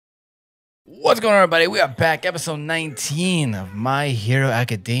What's going on, everybody? We are back, episode 19 of My Hero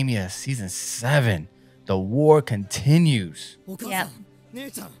Academia, season 7. The war continues. Yeah. Yeah.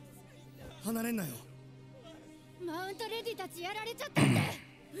 No,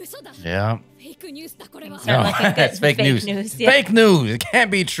 it's fake news. Yeah. Fake news. It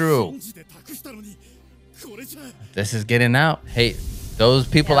can't be true. This is getting out. Hey, those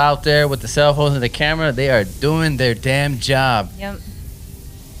people out there with the cell phones and the camera, they are doing their damn job. Yep.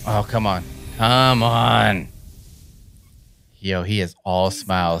 Oh, come on. Come on. Yo, he is all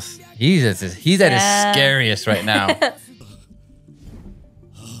smiles. He's at his scariest right now.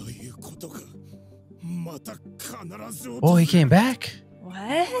 Oh, he came back.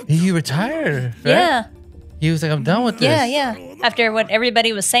 What? He retired. Right? Yeah. He was like, I'm done with this. Yeah, yeah. After what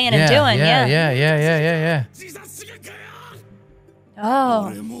everybody was saying and doing, Yeah.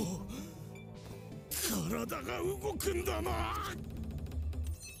 Oh.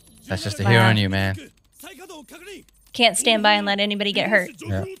 That's just a hero on you, man. Can't stand by and let anybody get hurt.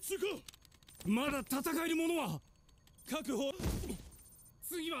 Yeah.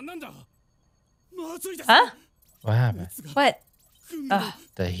 Huh? What happened? What? Oh.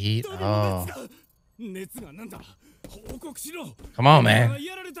 The heat. Oh. Come on, man.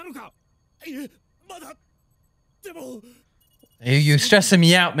 You stressing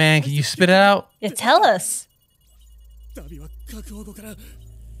me out, man. Can you spit it out? Yeah, tell us.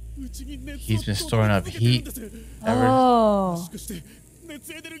 He's been storing up heat. Oh.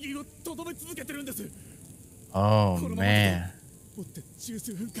 Oh, man. This was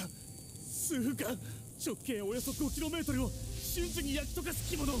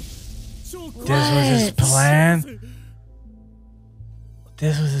his plan?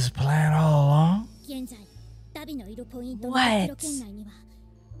 This was his plan all along? What?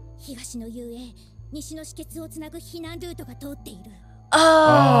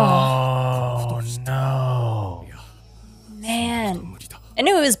 Oh. Oh, no. Man. I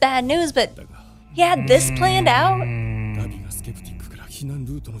knew it was bad news, but he had this planned out?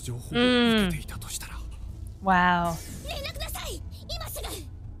 Wow.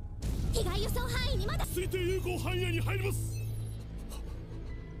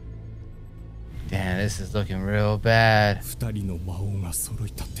 Damn, this is looking real bad. The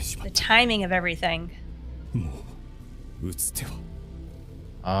timing of everything.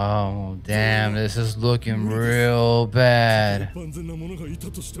 Oh, damn, this is looking real bad.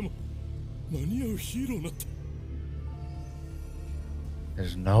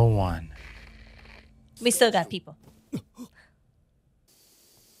 There's no one. We still got people.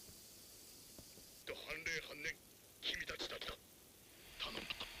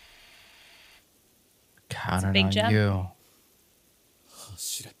 Counting big on jump. you.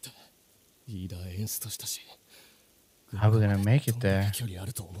 How are we gonna make it there?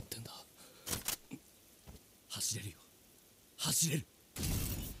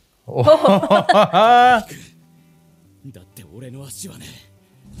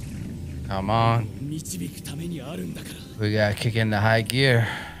 Come on. We gotta kick in the high gear.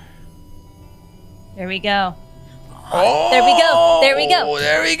 There we go. Oh, There we go. There we go.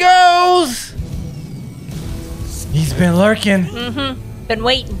 There he goes. He's been lurking. Mm-hmm. Been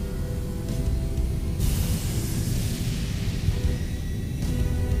waiting.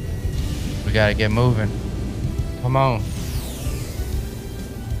 We gotta get moving. Come on.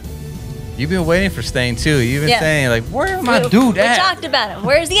 You've been waiting for Stain too. You've been saying like, where my dude at? We talked about him.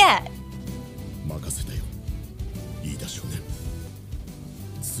 Where's he at?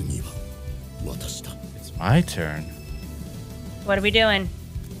 It's my turn. What are we doing?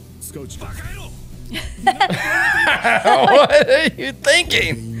 What are you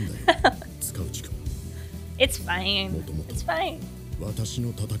thinking? It's fine. It's fine.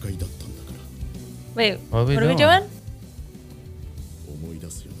 Wait, What are we doing? doing?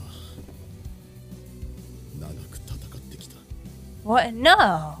 What?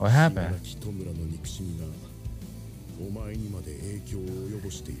 No. What happened?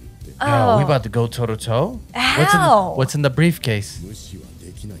 Oh. Yo, we about to go toe to toe? How? What's in the briefcase?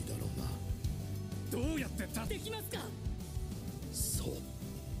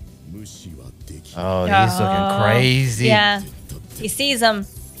 Oh, he's looking crazy. Yeah. He sees him.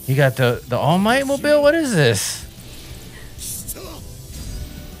 He got the All Might mobile? What is this?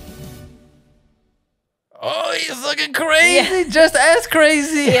 Oh, he's looking crazy. Yeah. Just as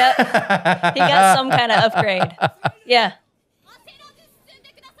crazy. Yeah. He got some kind of upgrade. Yeah.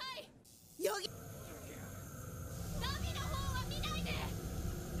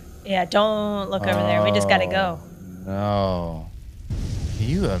 Yeah, don't look over there. We just gotta go. No. Can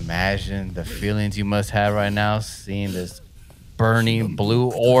you imagine the feelings you must have right now seeing this burning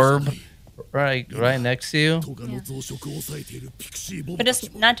blue orb right next to you. But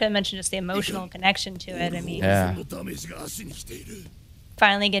just not to mention just the emotional connection to it. I mean, Yeah.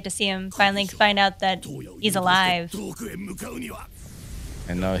 finally get to see him. Finally find out that he's alive,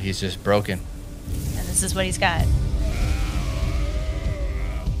 And no, he's just broken. and this is what he's got.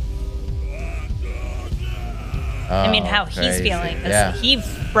 I mean, how he's crazy. feeling. 'Cause Yeah. he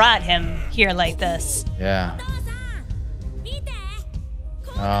brought him here like this. Yeah.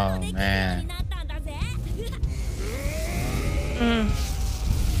 Oh man.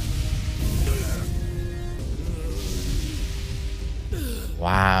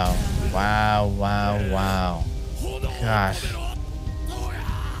 Wow. Wow. Wow. Wow. Gosh.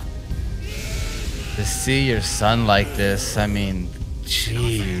 To see your son like this, I mean,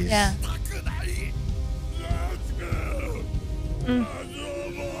 jeez. Yeah.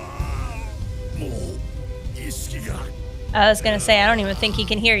 I was gonna say, I don't even think he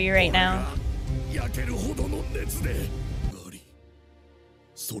can hear you right now. How that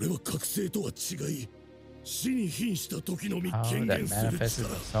manifested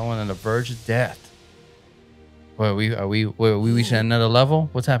with someone on the verge of death. Wait, are we reaching another level?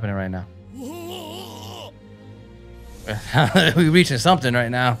 What's happening right now? We reaching something right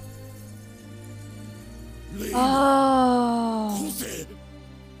now. Oh.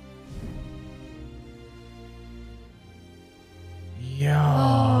 Yo.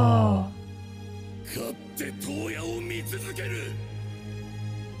 Oh.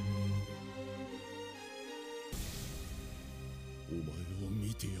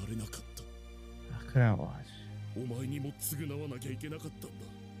 How could I watch?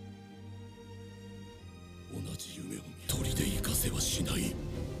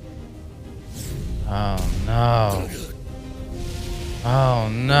 Oh no. Oh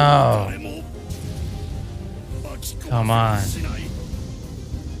no. Come on.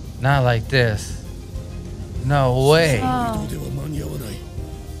 Not like this. No way. Oh.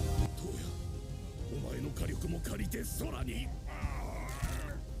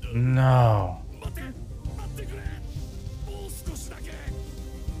 No.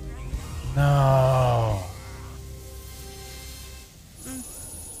 No.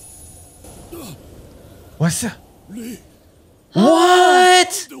 What's that?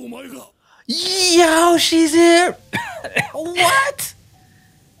 What? Yo, she's here. What?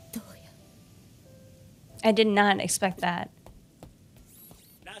 I did not expect that.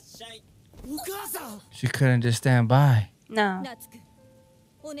 She couldn't just stand by. No.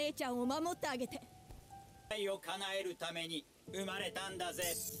 お姉ちゃんを守ってあげて。願いを叶えるために生まれたんだぜ。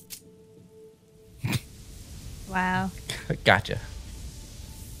 Wow. Gotcha.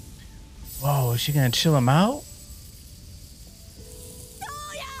 Whoa, is she gonna chill him out?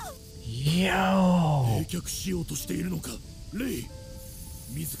 Yo. He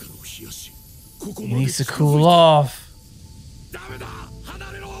needs to cool off.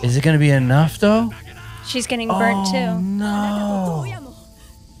 Is it gonna be enough though? She's getting burnt Oh too. no.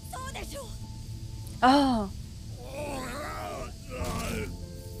 Oh.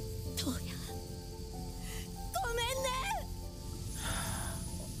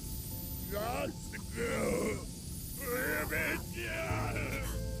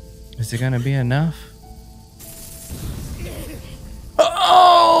 Is it gonna be enough?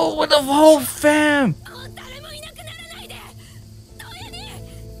 Oh, with the whole fam.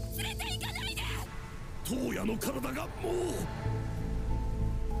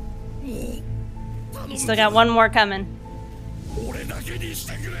 You still got one more coming.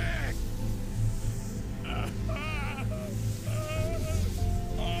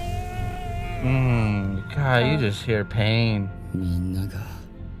 God, you just hear pain.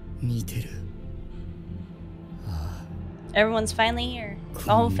 Everyone's finally here.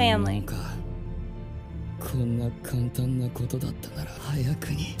 The whole family.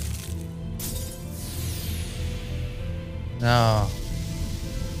 No.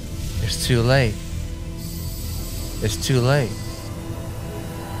 It's too late. It's too late.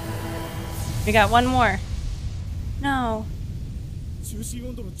 We got one more. No. 中心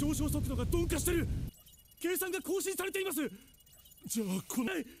温度の上昇速度が鈍化してる。計算が更新されています。じゃあこ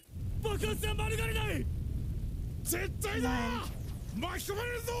の爆発は免れない。絶対だ。巻き込ま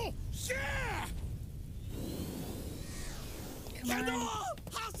れるぞ。シェー。けど走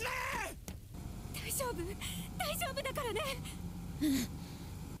れ。大丈夫大丈夫だからね。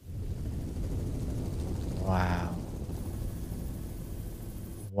 Wow.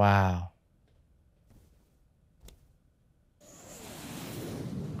 Wow.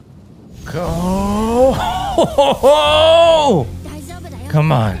 Go!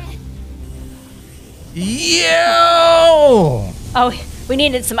 Come on. Yo! Oh, We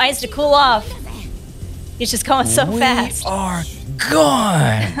needed some ice to cool off. He's just going so fast. We are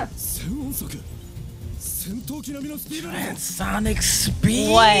gone. 戦音速戦闘機並みのスピードだ。 Transonic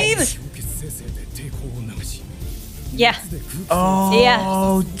speed. What? 氷結生成で抵抗を流し Yeah. で空気 Oh, Yeah.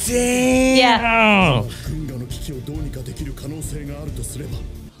 damn. Yeah. 軍河の危機をどうにかできる可能性があるとすれば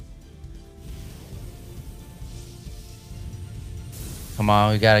Come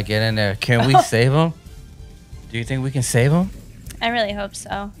on, we gotta get in there. Can we save him? Do you think we can save him? I really hope so.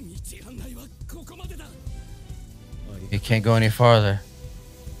 道案内はここまでだ。 He can't go any farther.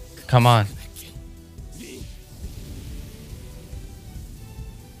 Come on.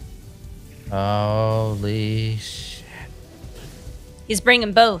 Holy shit. He's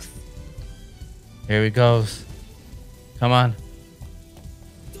bringing both. Here he goes. Come on.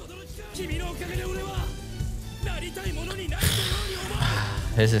 君のおかげで俺はなりたいものになれたように思う。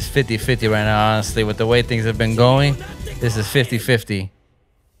 This is 50-50 right now, honestly. With the way things have been going, this is 50-50.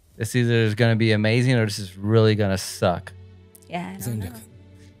 This either is going to be amazing or this is really going to suck. Yeah, I don't 全 know. 力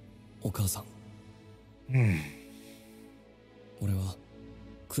お母さん俺は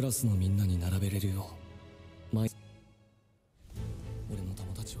クラスのみんなに並べれるよう毎俺の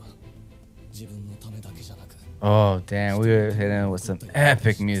友達は自分のためだけじゃなく Oh, damn. We were hitting with some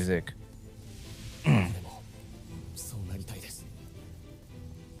epic music. 俺もそうなりたいです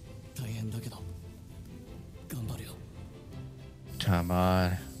大変だけど頑張るよ Come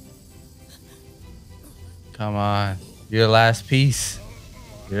on. Come on. Your last piece.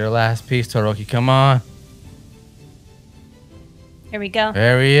 Your last piece, Todoroki. Come on. Here we go.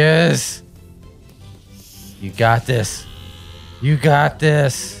 There he is. You got this. You got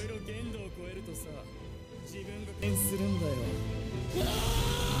this. いろいろ限度を超えるとさ自分が変するんだよ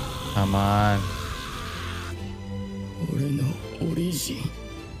Come on. 俺のオリジン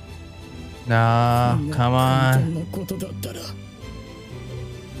No. Come 簡 on. 単なことだったらも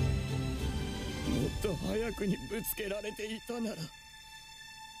っと早くにぶつけられていたならぶ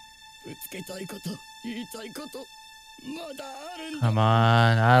つけたいこと言いたいことまだあるんだ Come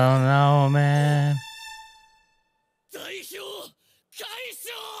on. I don't know, man. 代表解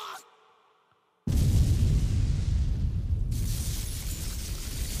消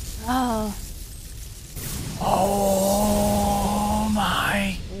Oh, Oh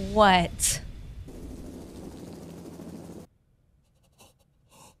my. what?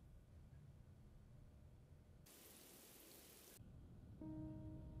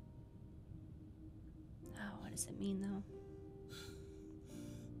 Oh, what does it mean though?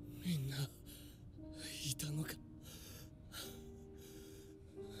 みんないたのか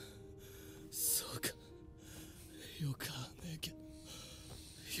そうかよかねえけど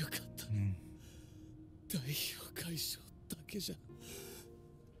よかった、代表解消だけじゃ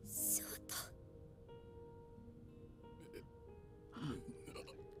翔太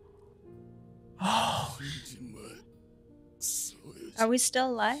Are we still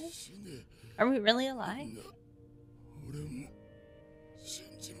alive? Are we really alive? 俺も死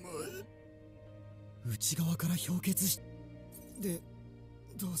んじまえ内側から氷結しで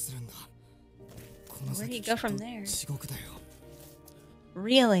どうするんだこの Where do 先 you go from there? 地獄だよ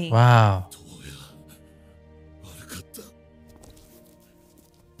Really? Wow. どうや悪かっ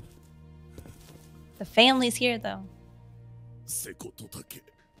た The family's here though. 瀬ことだけ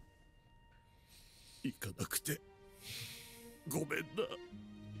行かなくてごめんな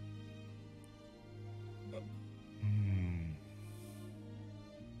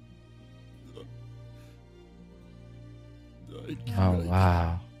Oh,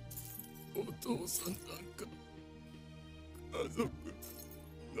 wow. お父さんなんか家族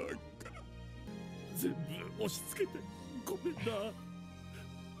なんか全部押し付けてごめんな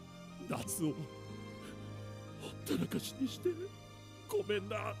夏をほったらかしにしてごめん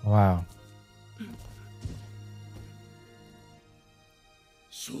な Wow.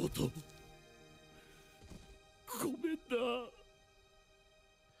 翔太ごめんな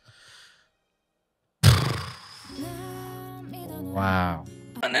Wow.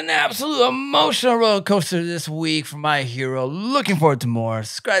 And an absolute emotional roller coaster this week for my hero. Looking forward to more.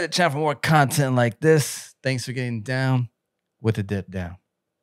 Subscribe to the channel for more content like this. Thanks for getting down with the dip down.